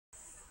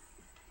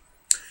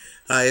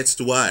Hi, it's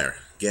Dwyer,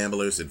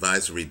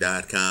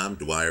 gamblersadvisory.com,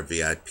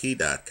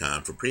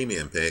 dwyervip.com for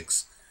premium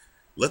picks.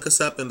 Look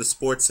us up in the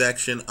sports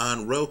section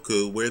on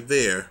Roku. We're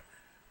there.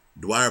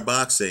 Dwyer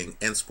Boxing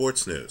and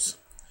Sports News.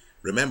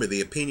 Remember, the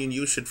opinion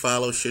you should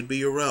follow should be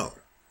your own.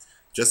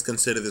 Just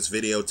consider this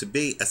video to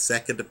be a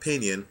second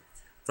opinion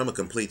from a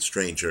complete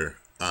stranger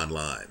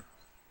online.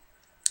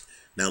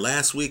 Now,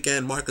 last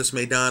weekend, Marcus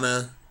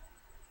Maidana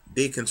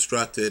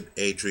deconstructed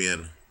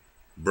Adrian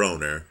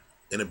Broner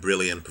in a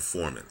brilliant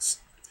performance.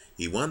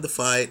 He won the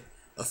fight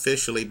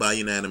officially by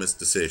unanimous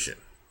decision,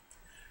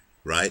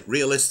 right?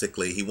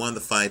 Realistically, he won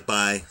the fight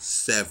by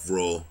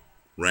several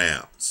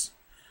rounds,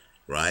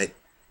 right?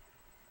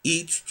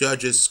 Each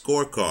judge's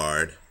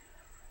scorecard,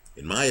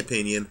 in my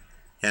opinion,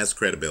 has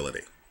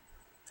credibility,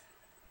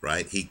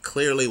 right? He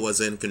clearly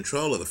was in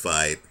control of the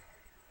fight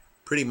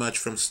pretty much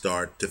from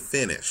start to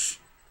finish.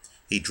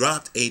 He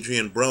dropped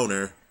Adrian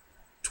Broner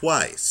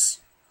twice.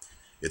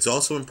 It's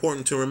also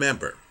important to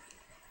remember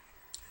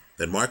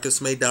that Marcus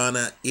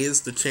Maidana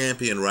is the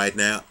champion right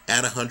now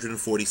at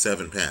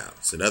 147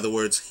 pounds. In other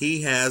words,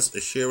 he has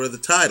a share of the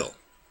title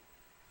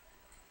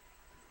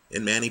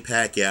in Manny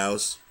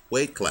Pacquiao's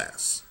weight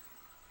class.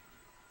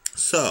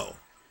 So,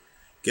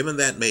 given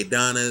that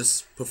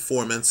Maidana's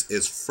performance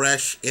is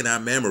fresh in our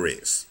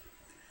memories,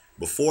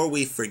 before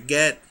we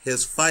forget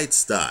his fight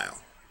style,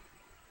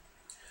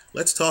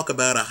 let's talk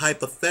about a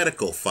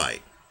hypothetical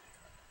fight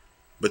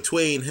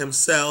between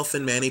himself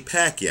and Manny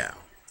Pacquiao,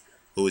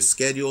 who is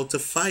scheduled to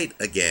fight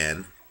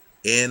again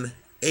in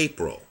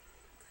April.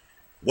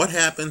 What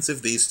happens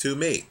if these two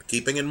meet?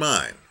 Keeping in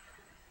mind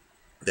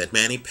that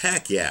Manny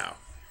Pacquiao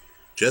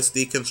just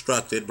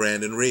deconstructed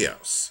Brandon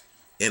Rios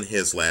in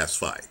his last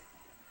fight,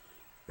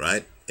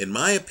 right? In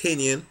my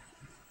opinion,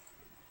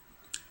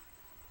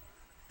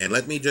 and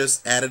let me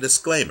just add a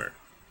disclaimer.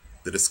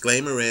 The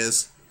disclaimer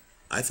is,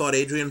 I thought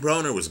Adrian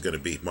Broner was going to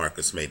beat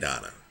Marcus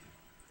Maidana.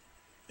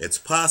 It's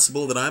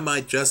possible that I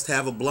might just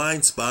have a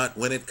blind spot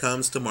when it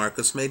comes to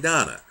Marcus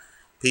Maidana.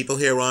 People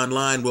here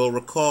online will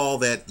recall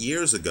that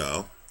years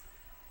ago,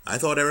 I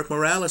thought Eric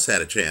Morales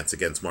had a chance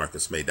against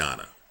Marcus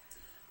Maidana,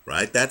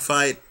 right? That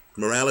fight,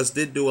 Morales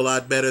did do a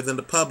lot better than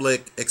the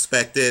public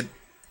expected.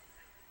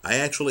 I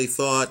actually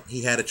thought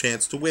he had a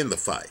chance to win the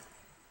fight.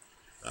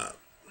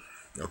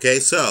 Okay,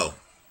 so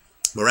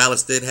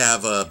Morales did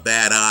have a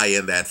bad eye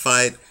in that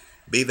fight.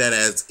 Be that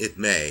as it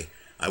may,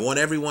 I want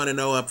everyone to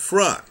know up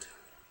front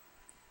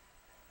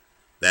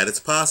that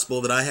it's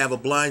possible that I have a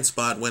blind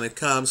spot when it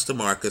comes to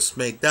Marcus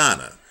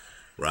Maidana,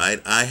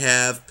 right? I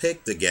have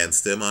picked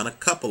against him on a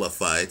couple of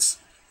fights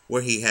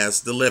where he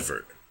has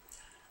delivered,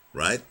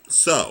 right?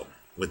 So,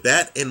 with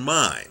that in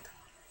mind,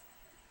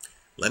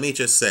 let me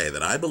just say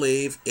that I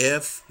believe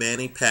if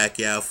Manny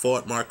Pacquiao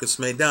fought Marcus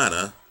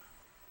Maidana,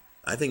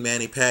 I think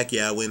Manny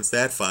Pacquiao wins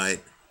that fight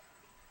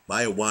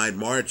by a wide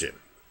margin,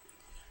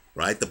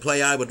 right? The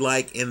play I would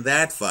like in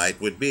that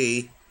fight would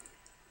be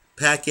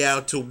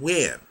Pacquiao to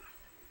win.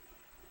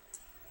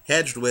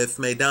 Hedged with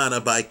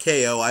Maidana by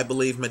KO, I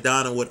believe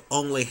Maidana would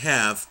only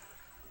have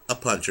a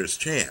puncher's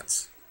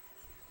chance.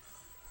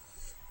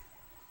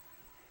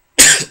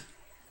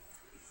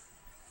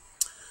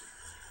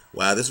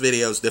 Wow, this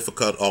video is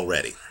difficult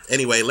already.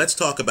 Anyway, let's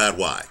talk about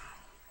why.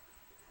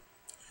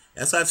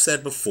 As I've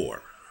said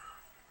before,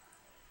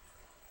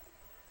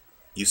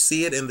 you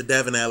see it in the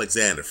Devin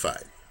Alexander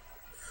fight.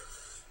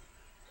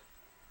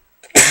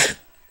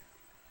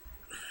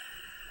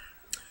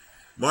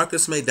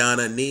 Marcus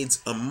Maidana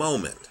needs a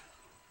moment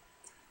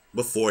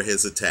before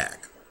his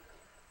attack,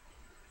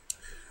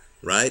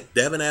 right?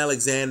 Devin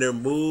Alexander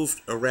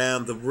moved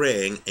around the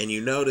ring, and you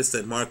notice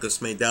that Marcus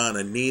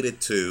Maidana needed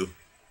to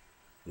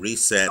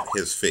reset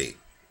his feet.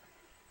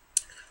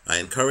 I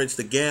encourage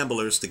the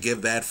gamblers to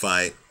give that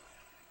fight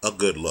a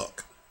good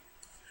look,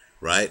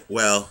 right?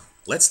 Well,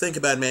 let's think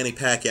about Manny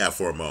Pacquiao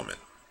for a moment.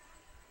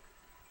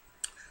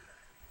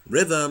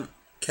 Rhythm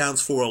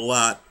counts for a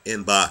lot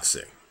in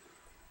boxing.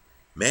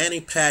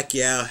 Manny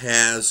Pacquiao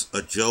has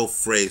a Joe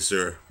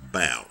Frazier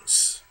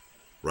bounce,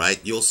 right?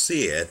 You'll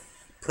see it.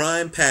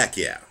 Prime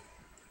Pacquiao.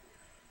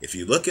 If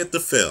you look at the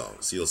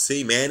films, you'll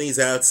see Manny's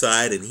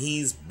outside and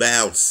he's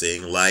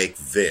bouncing like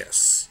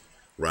this,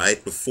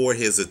 right? Before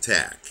his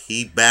attack.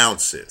 He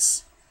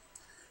bounces.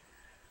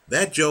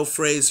 That Joe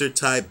Frazier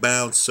type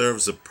bounce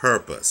serves a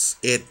purpose.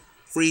 It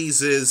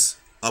freezes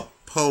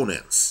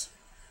opponents,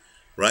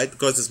 right?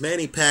 Because as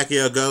Manny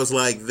Pacquiao goes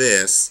like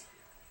this,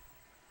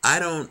 I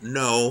don't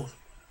know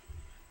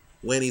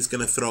when he's going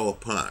to throw a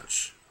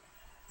punch.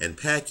 And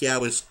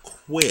Pacquiao is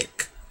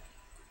quick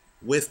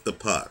with the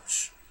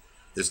punch.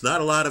 There's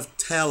not a lot of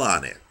tell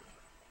on it,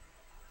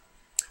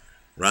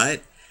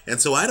 right? And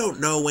so I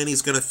don't know when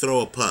he's going to throw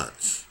a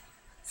punch.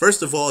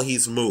 First of all,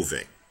 he's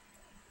moving.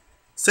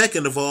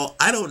 Second of all,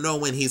 I don't know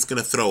when he's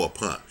going to throw a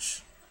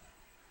punch.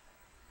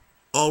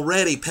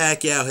 Already,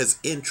 Pacquiao has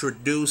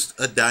introduced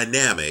a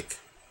dynamic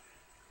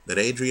that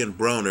Adrian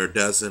Broner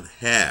doesn't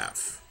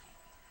have.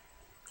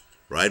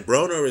 Right?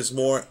 Broner is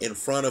more in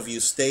front of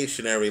you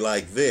stationary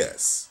like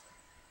this.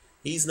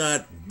 He's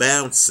not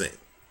bouncing.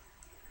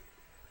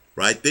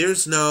 right?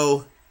 There's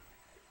no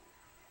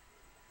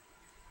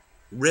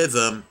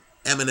rhythm,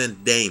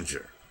 imminent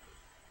danger.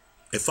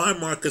 If I'm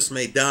Marcus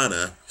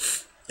Maidana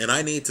and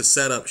I need to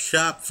set up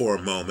shop for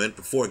a moment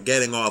before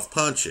getting off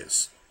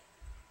punches,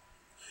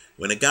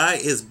 when a guy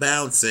is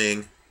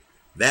bouncing,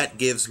 that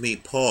gives me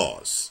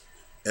pause,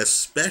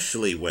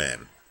 especially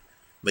when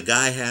the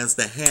guy has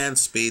the hand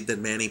speed that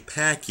Manny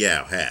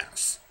Pacquiao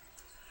has,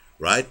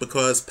 right?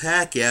 Because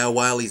Pacquiao,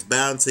 while he's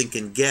bouncing,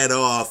 can get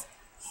off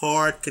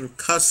hard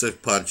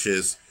concussive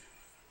punches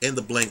in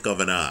the blink of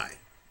an eye.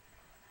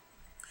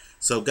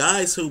 So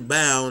guys who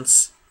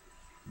bounce,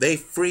 they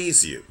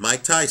freeze you.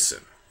 Mike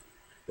Tyson,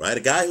 right?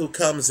 A guy who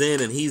comes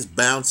in and he's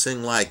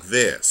bouncing like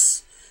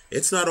this,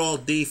 it's not all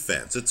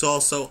defense, it's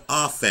also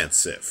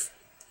offensive,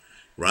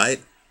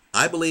 right?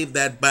 I believe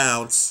that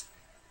bounce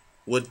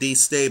would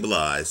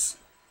destabilize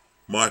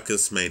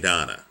Marcus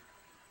Maidana,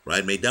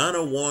 right?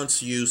 Maidana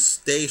wants you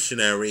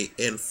stationary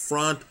in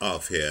front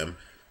of him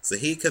so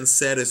he can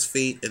set his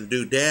feet and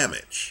do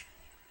damage.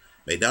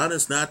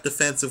 Maidana's not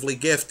defensively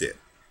gifted.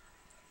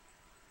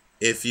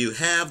 If you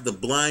have the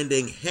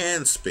blinding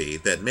hand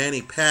speed that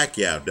Manny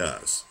Pacquiao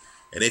does,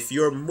 and if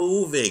you're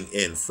moving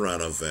in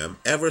front of him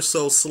ever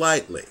so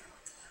slightly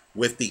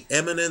with the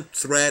imminent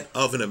threat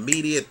of an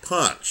immediate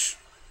punch,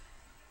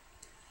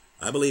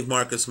 I believe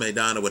Marcus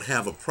Maidana would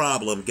have a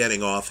problem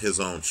getting off his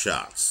own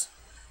shots.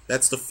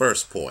 That's the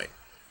first point.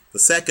 The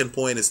second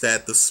point is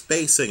that the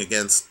spacing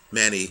against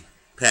Manny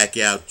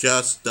Pacquiao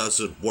just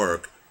doesn't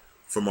work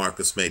for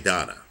Marcus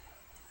Maidana.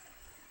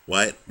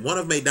 Right? One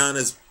of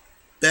Maidana's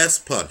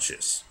best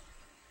punches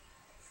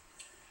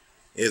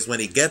is when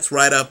he gets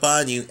right up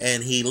on you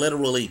and he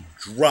literally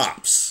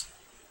drops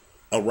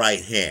a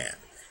right hand.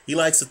 He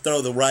likes to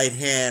throw the right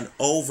hand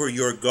over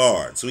your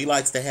guard. So he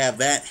likes to have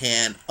that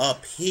hand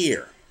up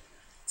here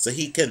so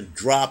he can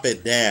drop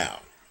it down.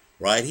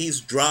 Right? He's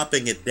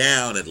dropping it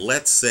down at,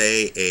 let's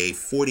say, a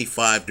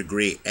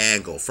 45-degree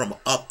angle from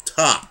up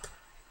top.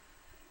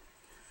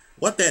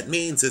 What that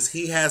means is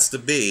he has to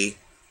be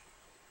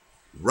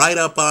right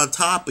up on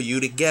top of you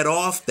to get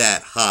off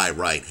that high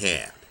right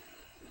hand.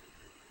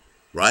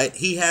 Right?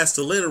 He has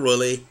to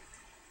literally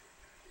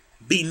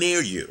be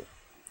near you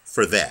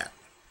for that.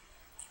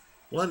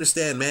 Well,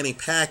 understand, Manny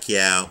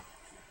Pacquiao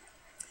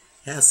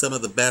has some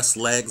of the best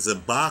legs in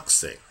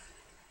boxing.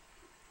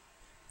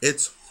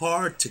 It's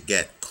hard to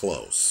get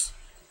close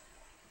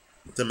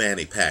to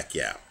Manny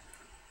Pacquiao.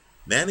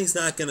 Manny's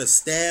not going to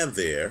stand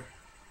there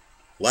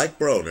like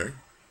Broner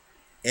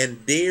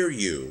and dare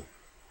you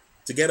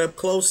to get up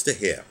close to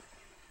him.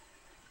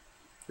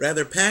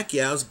 Rather,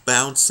 Pacquiao's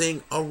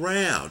bouncing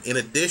around. In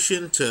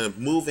addition to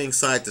moving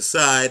side to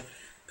side,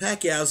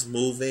 Pacquiao's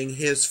moving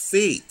his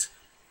feet.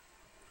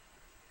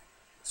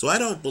 So I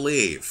don't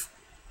believe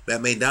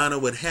that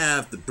Maidana would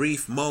have the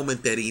brief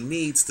moment that he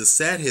needs to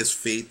set his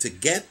feet to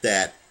get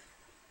that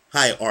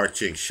high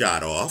arching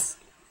shot off.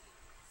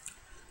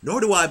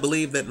 Nor do I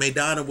believe that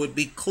Maidana would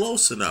be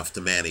close enough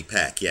to Manny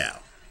Pacquiao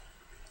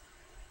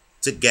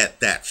to get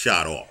that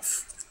shot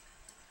off.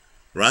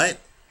 Right?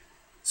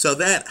 So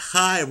that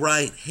high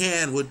right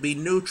hand would be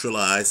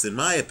neutralized, in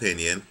my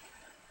opinion,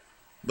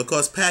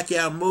 because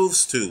Pacquiao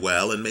moves too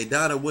well and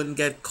Maidana wouldn't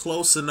get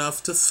close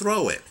enough to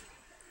throw it.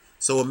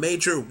 So a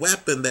major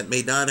weapon that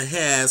Maidana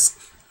has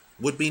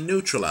would be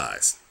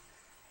neutralized.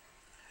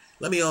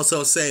 Let me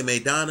also say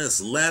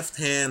Maidana's left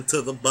hand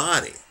to the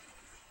body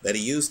that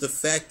he used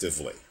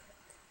effectively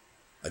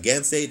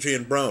against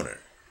Adrian Broner,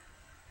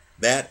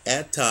 that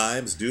at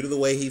times, due to the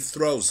way he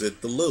throws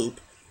it, the loop,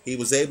 he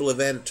was able to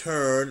then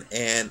turn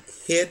and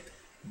hit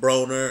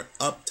Broner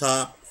up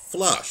top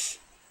flush,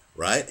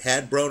 right?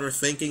 Had Broner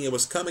thinking it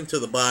was coming to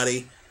the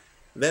body,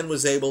 then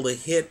was able to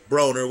hit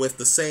Broner with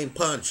the same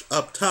punch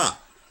up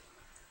top.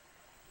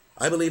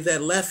 I believe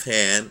that left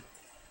hand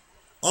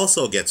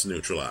also gets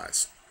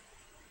neutralized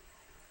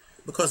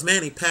because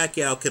Manny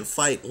Pacquiao can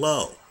fight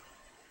low.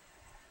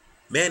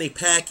 Manny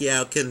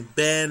Pacquiao can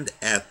bend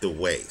at the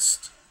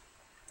waist.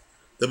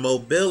 The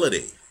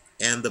mobility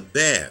and the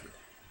bend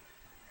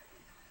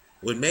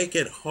would make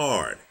it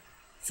hard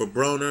for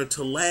Broner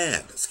to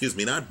land,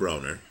 not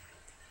Broner,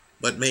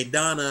 but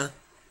Maidana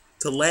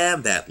to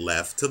land that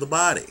left to the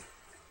body.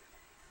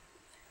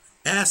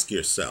 Ask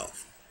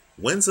yourself,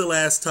 when's the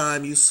last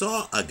time you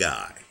saw a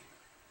guy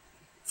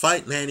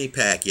fight Manny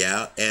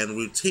Pacquiao and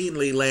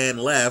routinely land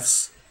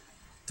lefts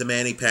to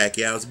Manny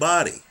Pacquiao's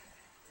body?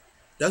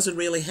 Doesn't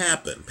really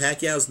happen.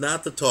 Pacquiao's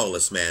not the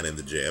tallest man in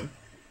the gym,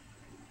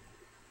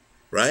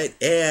 right?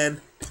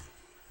 And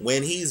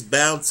when he's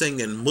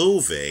bouncing and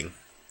moving,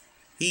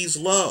 he's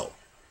low,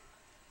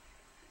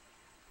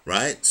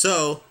 right?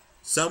 So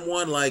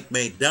someone like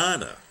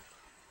Maidana,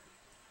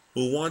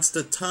 who wants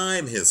to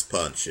time his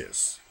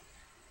punches,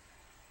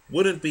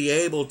 wouldn't be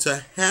able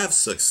to have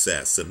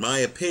success, in my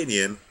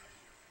opinion,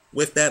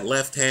 with that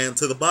left hand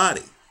to the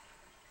body.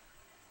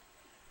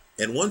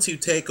 And once you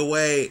take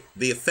away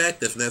the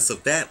effectiveness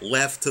of that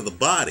left to the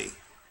body,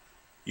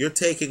 you're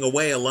taking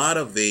away a lot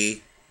of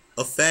the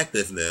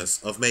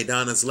effectiveness of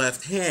Maidana's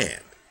left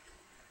hand.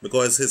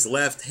 because his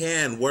left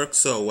hand works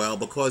so well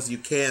because you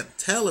can't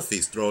tell if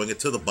he's throwing it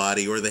to the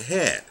body or the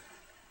head.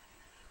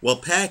 Well,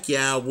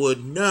 Pacquiao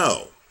would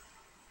know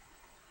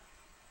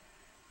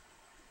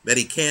that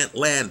he can't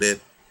land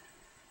it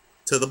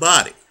to the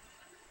body,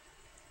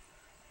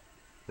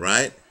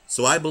 right?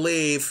 So I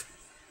believe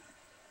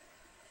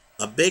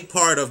a big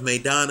part of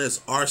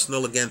Maidana's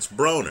arsenal against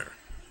Broner,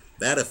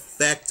 that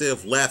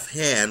effective left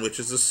hand, which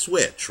is a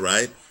switch,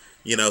 right?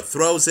 You know,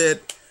 throws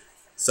it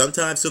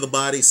sometimes to the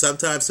body,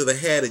 sometimes to the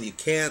head, and you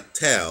can't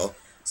tell.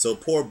 So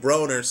poor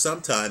Broner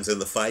sometimes in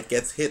the fight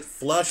gets hit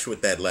flush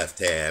with that left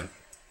hand.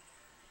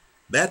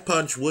 That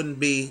punch wouldn't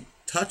be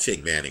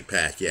touching Manny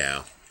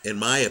Pacquiao, in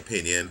my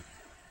opinion,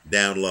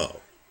 down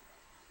low.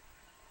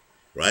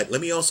 Right?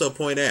 Let me also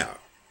point out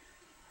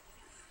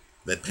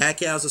that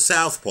Pacquiao's a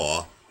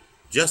southpaw,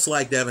 just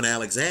like Devin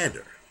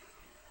Alexander.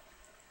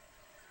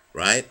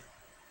 Right?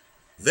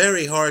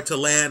 Very hard to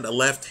land a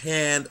left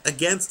hand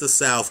against a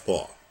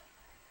southpaw.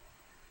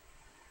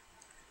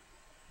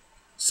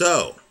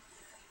 So,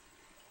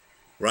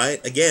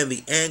 right, again,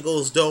 the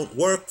angles don't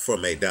work for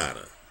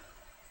Maidana.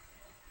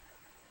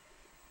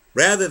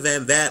 Rather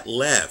than that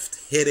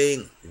left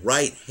hitting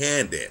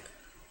right-handed,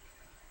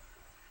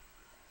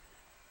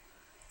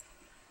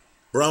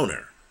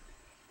 Broner,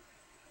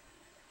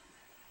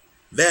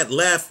 that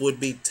left would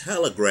be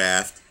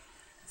telegraphed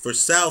for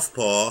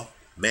southpaw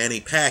Manny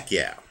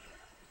Pacquiao.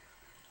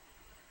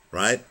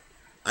 Right?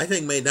 I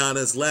think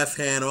Maidana's left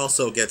hand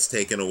also gets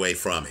taken away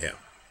from him.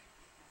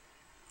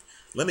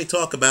 Let me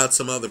talk about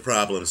some other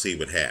problems he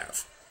would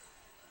have.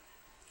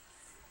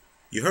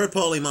 You heard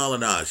Paulie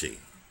Malignaggi,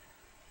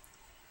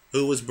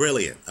 who was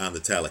brilliant on the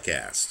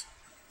telecast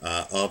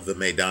of the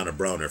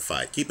Maidana-Broner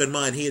fight. Keep in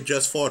mind, he had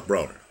just fought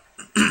Broner.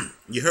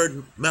 You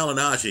heard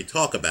Malignaggi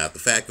talk about the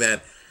fact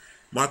that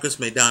Marcus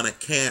Maidana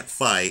can't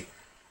fight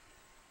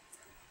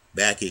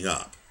backing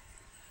up.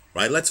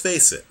 Right? Let's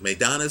face it,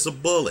 Maidana's a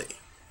bully.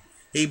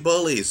 He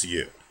bullies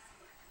you.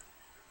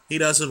 He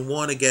doesn't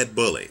want to get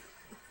bullied.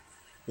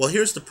 Well,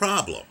 here's the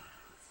problem.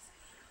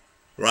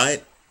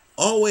 Right?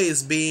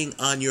 Always being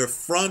on your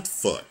front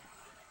foot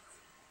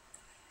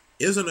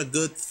isn't a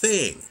good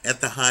thing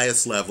at the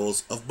highest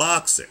levels of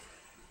boxing.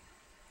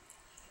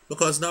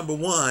 Because number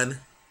one,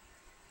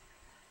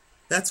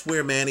 that's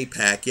where Manny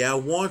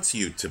Pacquiao wants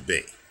you to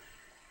be.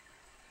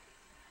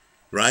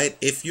 Right?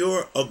 If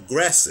you're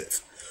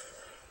aggressive,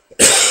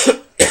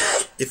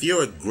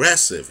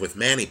 with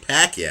Manny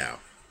Pacquiao,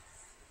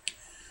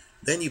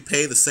 then you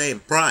pay the same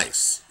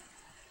price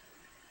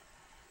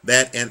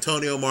that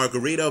Antonio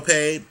Margarito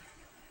paid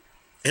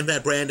and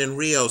that Brandon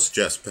Rios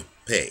just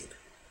paid.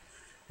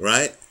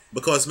 Right?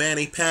 Because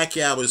Manny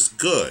Pacquiao is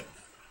good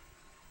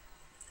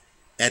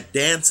at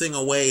dancing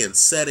away and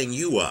setting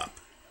you up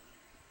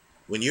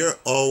when you're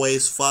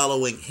always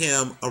following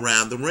him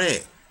around the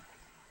ring.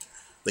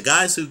 The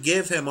guys who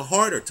give him a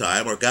harder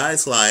time are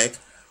guys like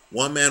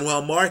Juan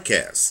Manuel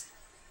Marquez,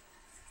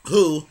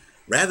 who,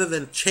 rather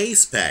than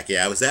chase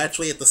Pacquiao, is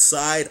actually at the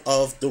side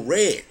of the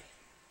ring,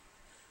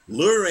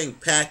 luring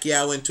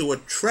Pacquiao into a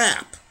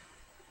trap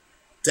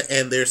to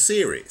end their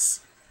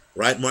series.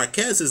 Right?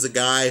 Marquez is a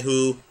guy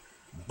who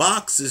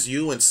boxes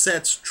you and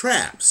sets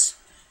traps.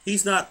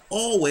 He's not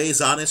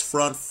always on his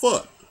front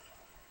foot.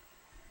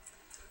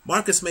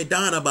 Marcus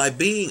Maidana, by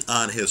being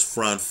on his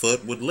front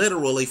foot, would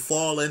literally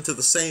fall into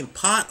the same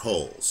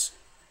potholes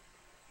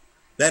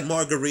that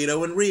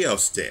Margarito and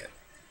Rios did.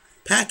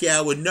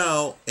 Pacquiao would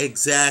know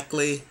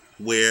exactly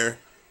where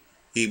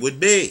he would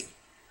be.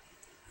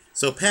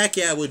 So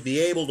Pacquiao would be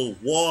able to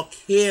walk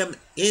him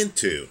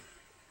into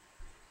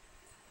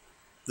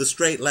the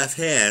straight left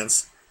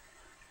hands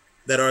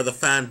that are the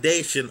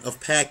foundation of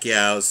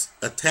Pacquiao's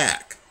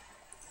attack.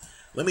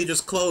 Let me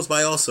just close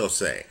by also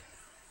saying,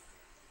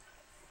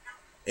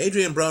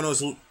 Adrian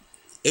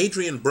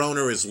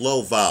Broner is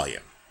low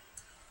volume.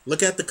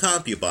 Look at the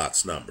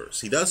CompuBox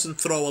numbers. He doesn't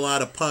throw a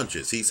lot of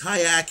punches. He's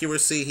high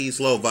accuracy, he's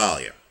low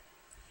volume.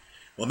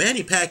 Well,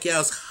 Manny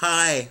Pacquiao's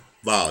high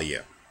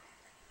volume.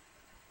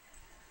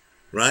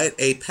 Right?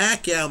 A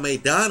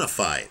Pacquiao-Maidana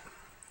fight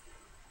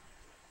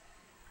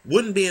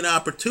wouldn't be an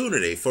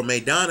opportunity for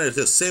Maidana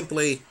to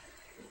simply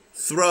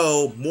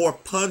throw more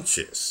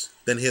punches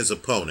than his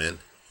opponent,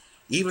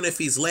 even if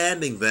he's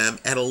landing them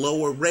at a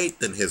lower rate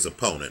than his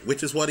opponent,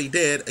 which is what he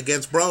did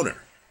against Broner.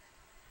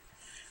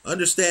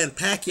 Understand,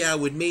 Pacquiao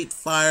would meet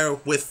fire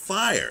with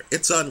fire.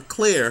 It's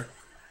unclear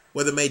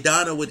whether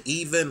Maidana would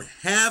even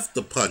have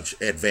the punch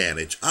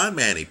advantage on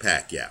Manny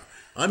Pacquiao.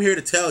 I'm here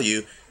to tell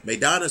you,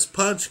 Maidana's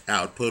punch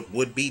output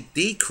would be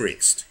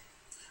decreased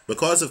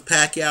because of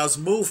Pacquiao's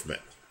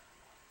movement.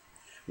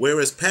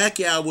 Whereas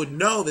Pacquiao would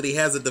know that he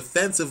has a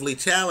defensively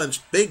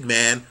challenged big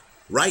man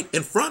right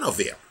in front of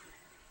him.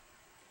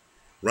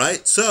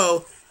 Right?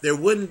 So there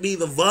wouldn't be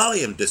the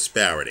volume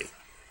disparity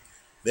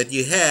that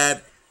you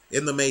had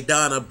in the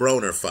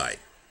Maidana-Broner fight.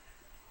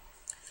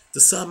 To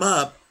sum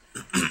up,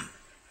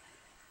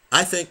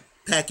 I think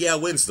Pacquiao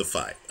wins the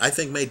fight. I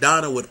think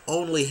Maidana would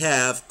only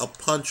have a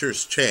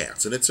puncher's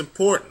chance, and it's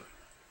important.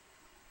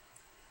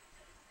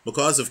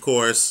 Because, of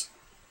course,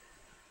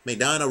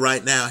 Maidana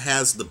right now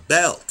has the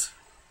belt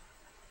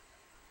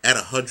at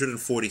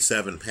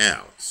 147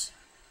 pounds,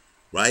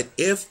 right?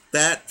 If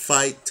that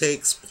fight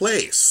takes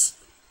place,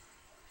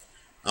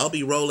 I'll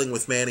be rolling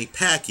with Manny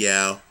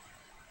Pacquiao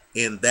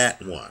in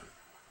that one,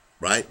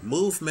 right?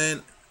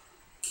 Movement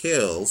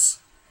kills.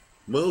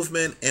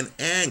 Movement and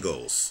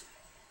angles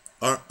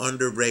are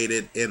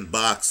underrated in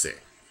boxing,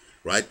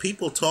 right?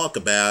 People talk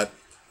about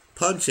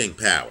punching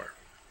power.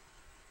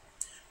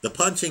 The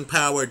punching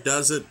power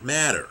doesn't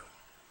matter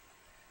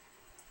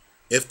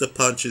if the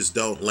punches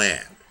don't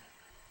land.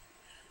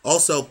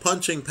 Also,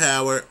 punching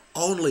power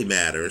only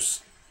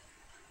matters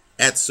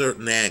at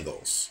certain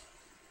angles.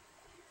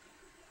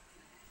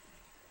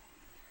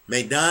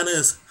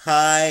 Maidana's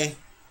high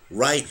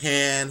right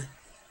hand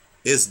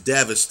is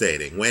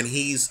devastating when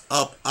he's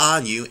up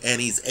on you and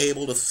he's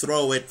able to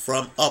throw it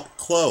from up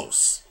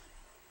close.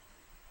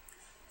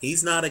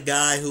 He's not a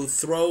guy who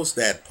throws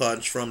that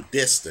punch from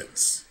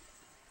distance.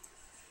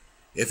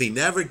 If he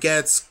never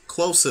gets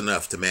close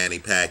enough to Manny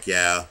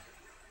Pacquiao,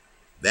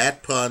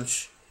 that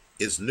punch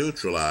is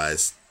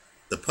neutralized.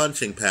 The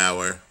punching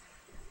power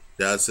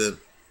doesn't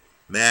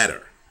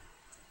matter,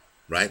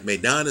 right?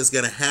 Maidana is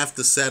going to have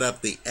to set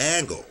up the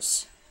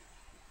angles,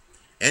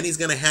 and he's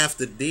going to have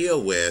to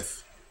deal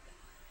with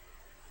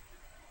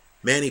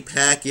Manny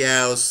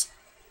Pacquiao's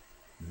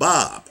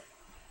bob.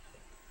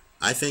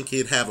 I think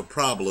he'd have a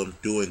problem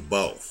doing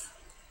both.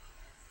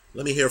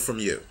 Let me hear from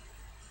you.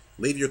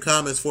 Leave your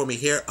comments for me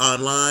here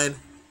online.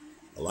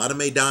 A lot of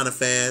Maidana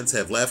fans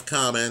have left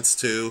comments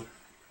to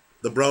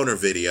the Broner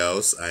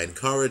videos. I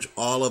encourage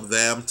all of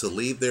them to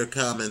leave their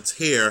comments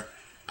here.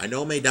 I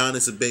know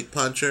Maidana's a big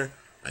puncher.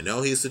 I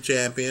know he's the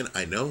champion.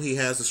 I know he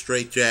has a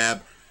straight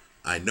jab.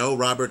 I know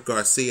Robert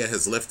Garcia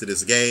has lifted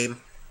his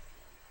game.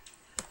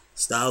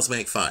 Styles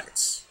make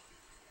fights.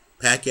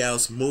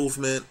 Pacquiao's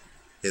movement,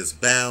 his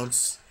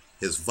bounce,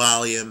 his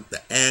volume,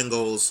 the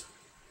angles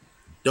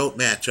don't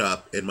match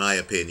up, in my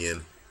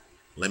opinion.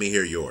 Let me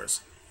hear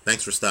yours.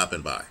 Thanks for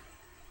stopping by.